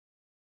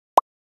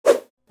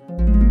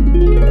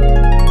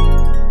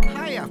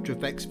After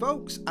Effects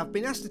folks, I've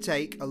been asked to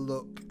take a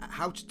look at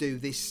how to do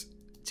this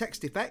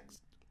text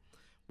effect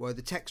where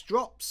the text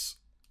drops,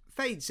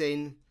 fades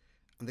in,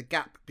 and the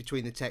gap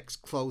between the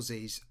text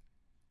closes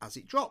as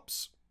it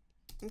drops.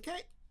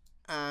 Okay,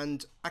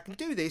 and I can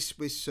do this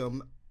with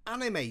some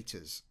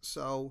animators.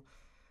 So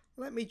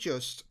let me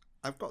just,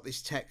 I've got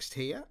this text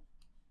here.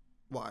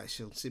 What I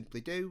shall simply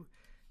do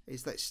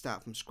is, let's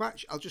start from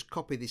scratch. I'll just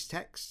copy this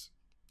text,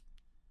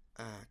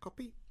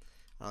 copy.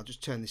 I'll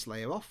just turn this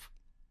layer off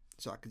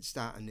so I can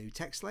start a new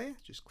text layer.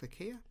 Just click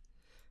here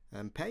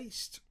and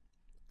paste,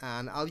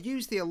 and I'll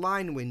use the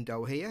align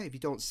window here. If you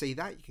don't see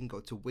that, you can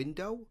go to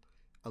window,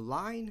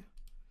 align.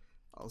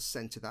 I'll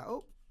center that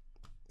up.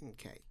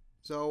 Okay,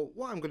 so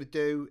what I'm going to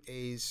do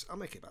is I'll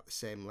make it about the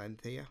same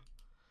length here,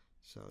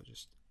 so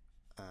just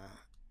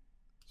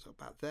so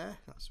about there,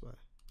 that's where.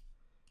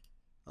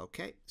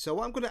 Okay, so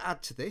what I'm going to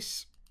add to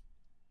this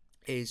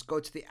is go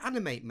to the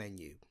animate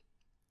menu.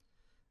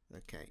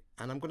 Okay,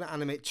 and I'm going to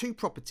animate two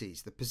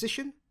properties, the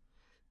position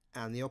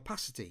and the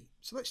opacity.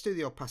 So let's do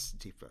the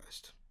opacity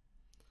first.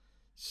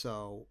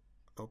 So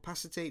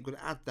opacity, I'm going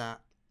to add that,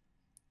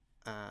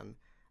 and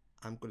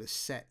I'm going to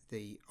set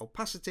the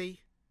opacity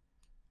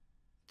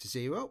to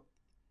 0,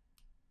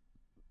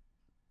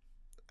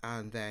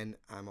 and then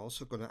I'm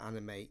also going to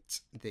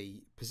animate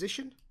the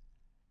position.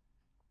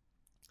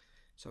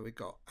 So we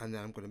got, and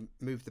then I'm going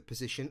to move the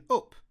position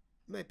up,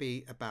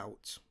 maybe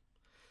about,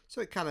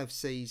 so it kind of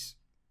sees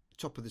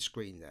top of the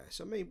screen there.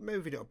 So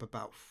move it up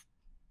about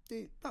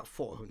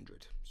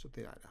 400,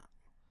 something like that.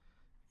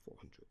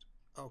 400.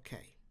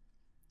 Okay.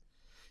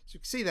 So you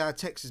can see that our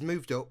text has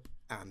moved up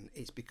and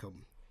it's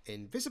become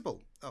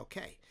invisible.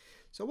 Okay.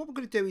 So what we're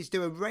going to do is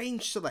do a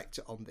range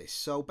selector on this.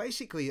 So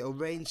basically a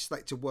range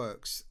selector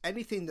works.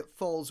 Anything that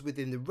falls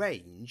within the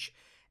range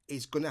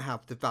is going to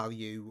have the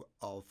value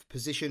of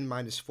position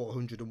minus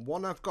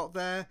 401 I've got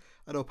there,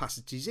 and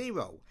opacity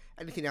 0.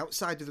 Anything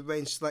outside of the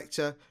range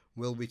selector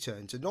will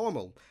return to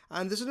normal.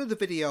 And there's another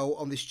video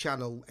on this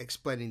channel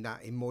explaining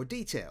that in more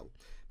detail.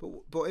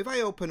 But if I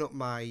open up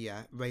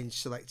my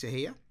range selector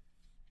here,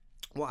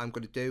 what I'm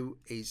going to do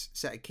is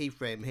set a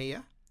keyframe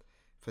here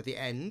for the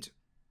end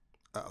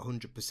at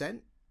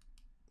 100%,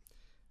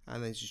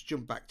 and then just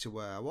jump back to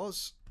where I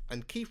was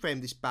and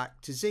keyframe this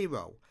back to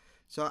 0.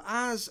 So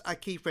as I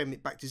keyframe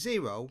it back to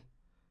 0,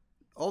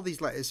 all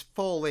these letters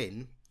fall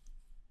in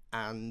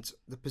and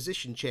the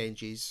position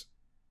changes.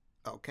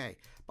 Okay,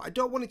 but I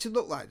don't want it to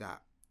look like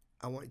that.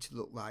 I want it to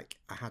look like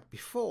I had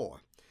before.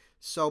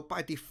 So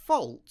by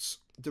default,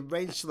 the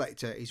range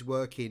selector is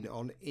working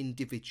on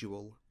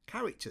individual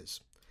characters.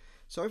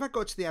 So if I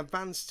go to the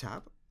advanced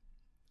tab,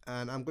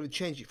 and I'm going to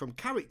change it from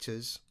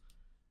characters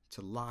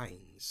to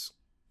lines.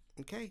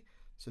 Okay,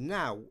 so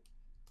now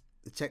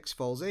the text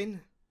falls in,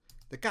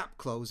 the gap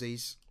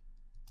closes,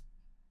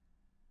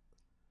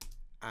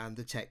 and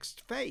the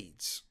text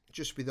fades,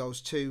 just with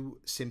those two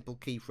simple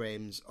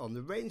keyframes on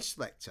the range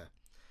selector.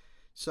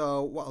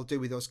 So what I'll do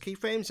with those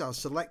keyframes, I'll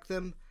select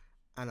them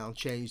and I'll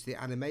change the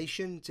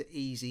animation to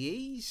easy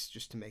ease,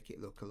 just to make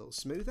it look a little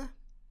smoother.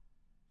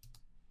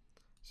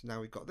 So now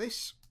we've got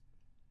this.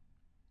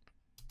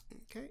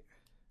 Okay,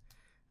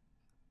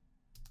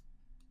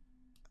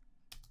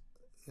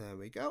 there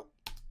we go.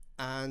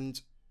 And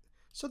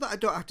so that I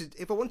don't have to,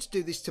 if I want to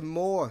do this to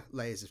more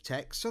layers of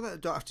text, so that I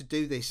don't have to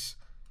do this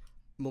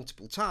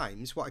multiple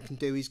times, what I can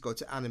do is go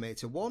to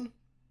animator 1,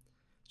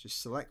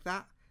 just select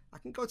that. I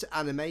can go to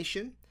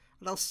animation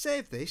and I'll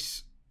save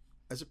this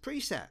as a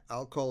preset.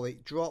 I'll call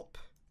it drop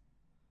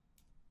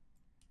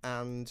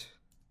and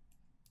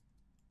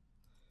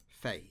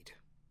fade.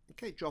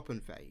 Okay, drop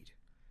and fade.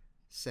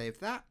 Save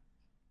that.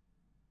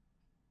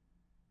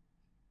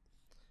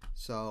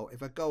 So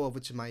if I go over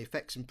to my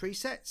effects and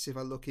presets, if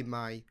I look in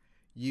my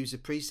user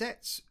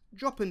presets,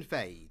 drop and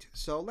fade.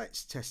 So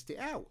let's test it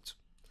out.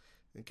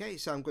 Okay,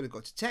 so I'm going to go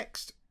to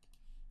text,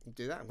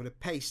 do that. I'm going to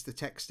paste the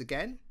text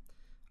again,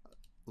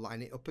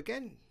 line it up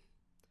again.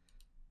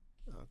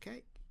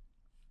 Okay,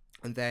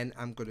 and then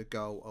I'm going to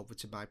go over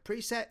to my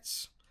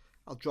presets.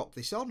 I'll drop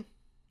this on.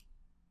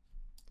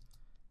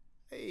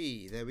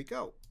 Hey, there we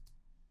go.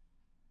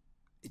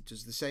 It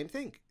does the same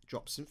thing,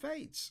 drops and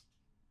fades.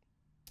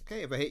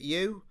 Okay, if I hit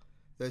U,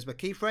 there's my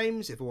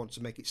keyframes. If I want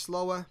to make it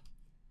slower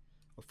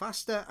or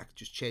faster, I can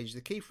just change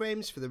the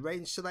keyframes for the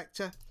range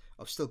selector.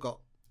 I've still got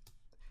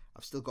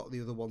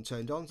the other one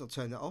turned on, so I'll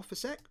turn that off a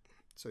sec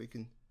so you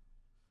can,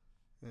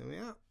 there we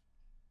are.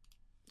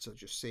 So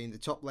just seeing the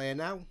top layer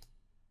now.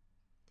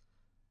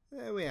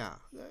 There we are.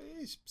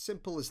 It's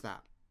simple as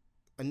that.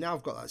 And now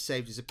I've got that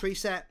saved as a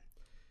preset.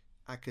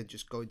 I can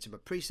just go into my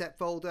preset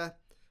folder,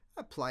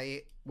 apply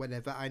it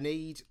whenever I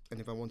need,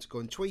 and if I want to go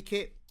and tweak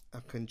it, I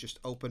can just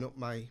open up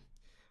my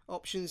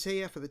options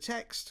here for the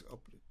text,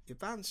 open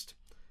advanced,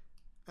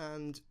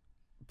 and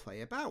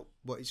play about.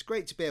 But it's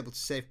great to be able to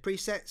save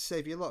presets,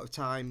 save you a lot of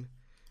time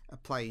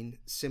applying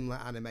similar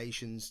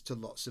animations to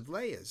lots of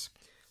layers.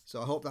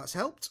 So I hope that's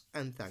helped,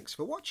 and thanks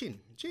for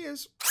watching.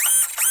 Cheers.